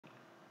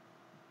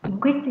In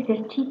questo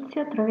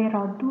esercizio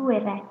troverò due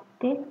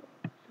rette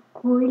su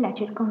cui la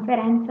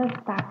circonferenza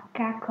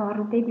stacca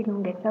corde di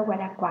lunghezza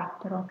uguale a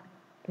 4.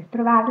 Per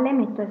trovarle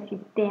metto a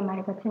sistema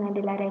l'equazione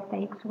della retta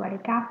x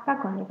uguale k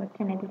con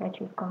l'equazione della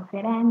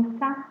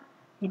circonferenza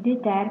e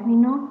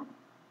determino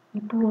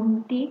i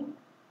punti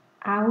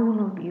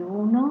A1,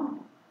 B1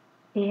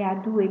 e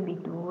A2,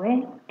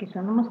 B2 che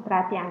sono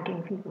mostrati anche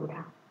in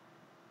figura.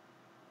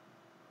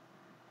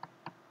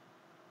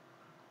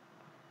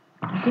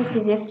 In questo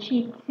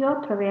esercizio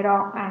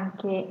troverò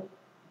anche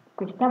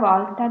questa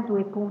volta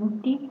due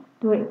punti,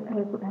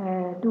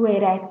 due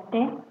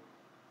rette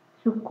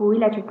su cui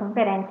la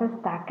circonferenza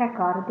stacca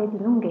corde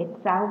di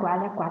lunghezza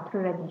uguale a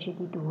 4 radici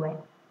di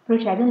 2.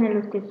 Procedo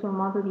nello stesso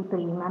modo di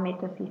prima,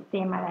 metto a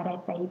sistema la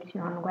retta y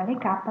uguale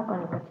k con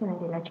l'equazione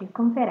della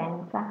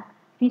circonferenza,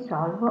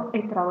 risolvo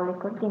e trovo le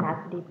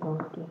coordinate dei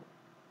punti.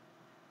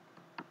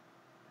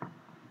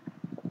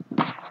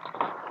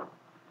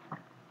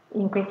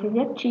 In questo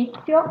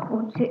esercizio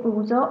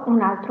uso un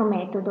altro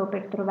metodo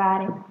per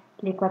trovare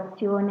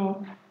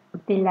l'equazione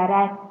della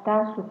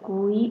retta su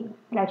cui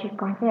la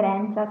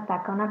circonferenza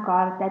stacca una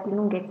corda di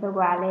lunghezza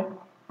uguale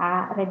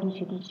a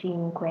radice di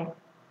 5.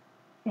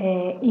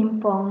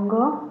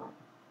 Impongo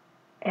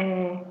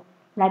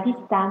la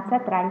distanza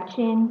tra il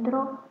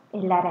centro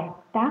e la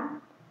retta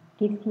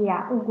che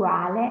sia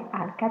uguale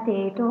al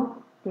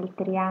cateto del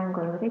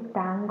triangolo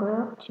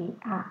rettangolo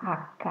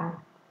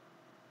CAH.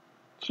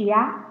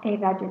 CA è il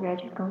raggio della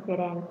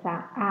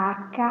circonferenza,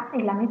 AH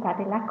è la metà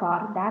della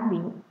corda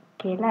AB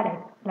che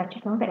la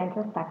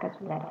circonferenza stacca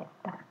sulla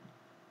retta.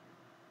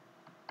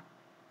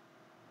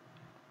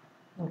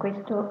 In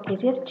questo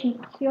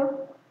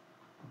esercizio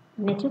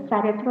è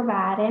necessario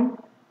trovare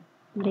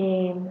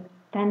le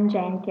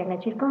tangenti alla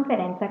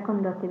circonferenza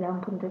condotte da un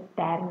punto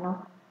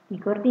esterno di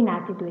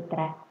coordinate 2,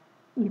 3.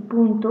 Il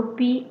punto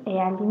P è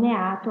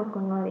allineato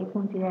con uno dei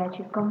punti della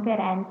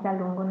circonferenza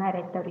lungo una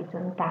retta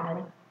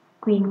orizzontale.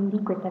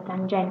 Quindi questa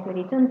tangente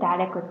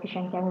orizzontale ha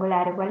coefficiente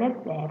angolare uguale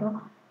a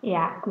 0 e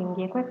ha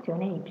quindi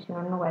equazione y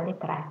uguale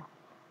 3.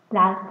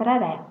 L'altra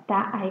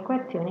retta ha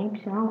equazione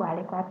y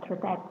uguale 4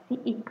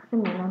 terzi x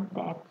meno 1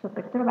 terzo.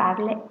 Per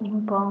trovarle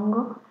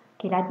impongo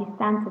che la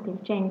distanza del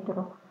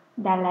centro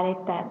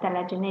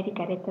dalla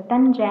generica retta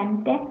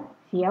tangente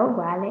sia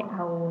uguale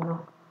a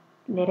 1.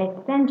 Le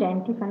rette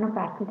tangenti fanno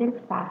parte del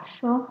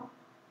fascio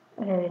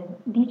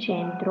di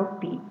centro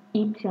P,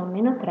 y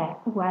meno 3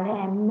 uguale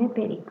a m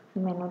per x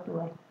meno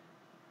 2.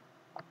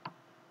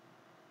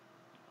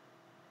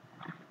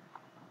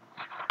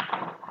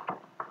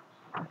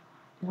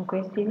 In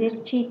questo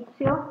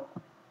esercizio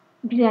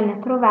bisogna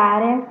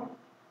trovare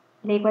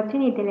le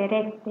equazioni delle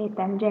rette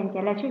tangenti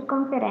alla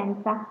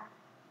circonferenza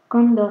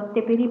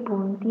condotte per i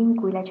punti in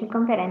cui la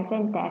circonferenza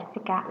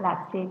interseca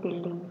l'asse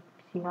delle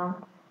y.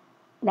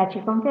 La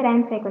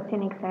circonferenza è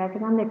equazione x alla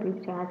seconda più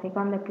y alla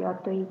seconda più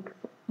 8x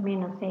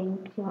meno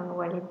 6y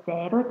uguale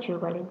 0, c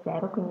uguale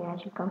 0, quindi una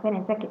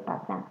circonferenza che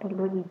passa per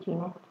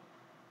l'origine.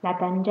 La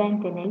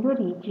tangente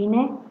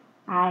nell'origine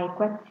ha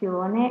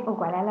equazione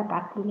uguale alla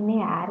parte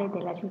lineare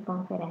della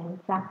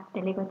circonferenza,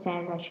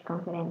 dell'equazione della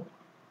circonferenza,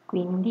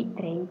 quindi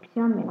 3y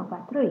meno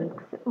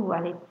 4x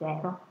uguale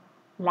 0.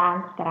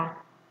 L'altra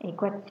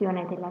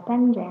equazione della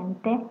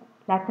tangente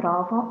la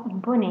trovo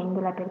imponendo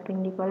la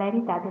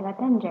perpendicolarità della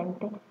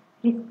tangente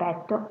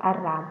rispetto al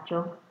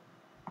raggio.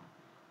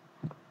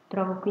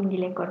 Trovo quindi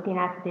le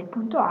coordinate del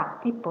punto A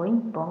e poi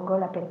impongo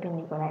la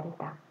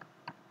perpendicolarità.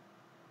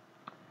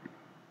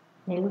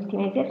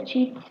 Nell'ultimo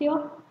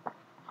esercizio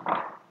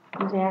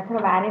bisogna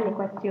trovare le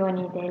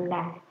equazioni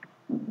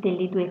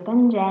delle due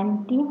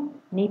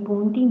tangenti nei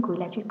punti in cui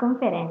la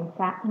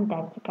circonferenza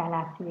interseca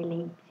l'asse delle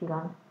y.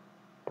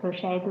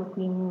 Procedo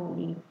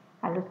quindi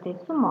allo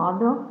stesso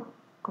modo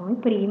come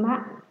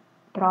prima,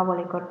 trovo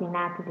le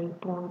coordinate dei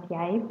punti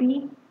A e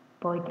B,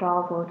 poi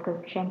trovo il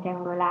coefficiente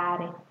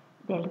angolare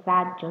del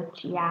raggio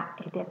CA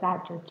e del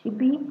raggio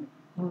CB,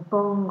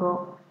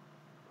 impongo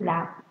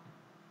la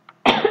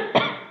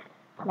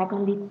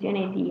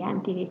condizione di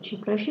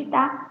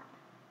antireciprocità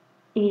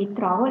e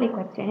trovo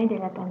l'equazione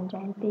della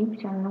tangente y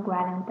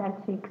uguale a 1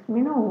 terzo x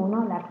meno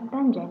 1, l'altra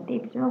tangente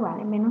y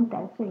uguale a meno 1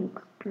 terzo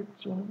x più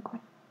 5.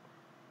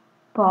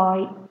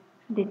 Poi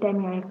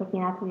determino le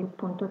coordinate del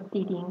punto T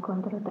di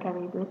incontro tra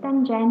le due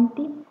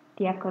tangenti,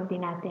 T a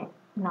coordinate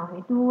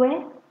 9,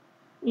 2,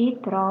 e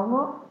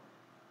trovo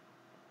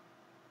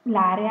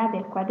l'area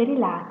del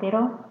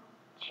quadrilatero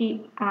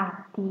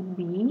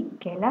CATB,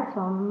 che è la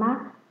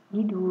somma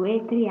di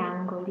due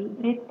triangoli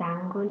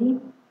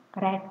rettangoli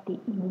retti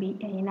in B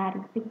e in A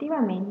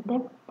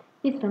rispettivamente,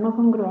 e sono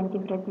congruenti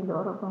fra di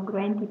loro,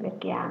 congruenti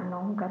perché hanno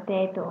un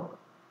cateto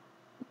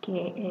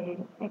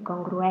che è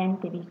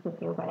congruente visto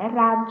che è uguale al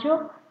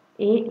raggio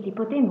e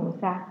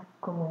l'ipotenusa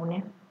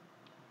comune,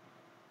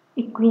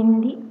 e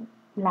quindi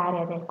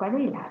l'area del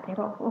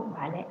quadrilatero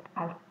uguale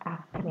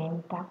a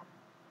 30.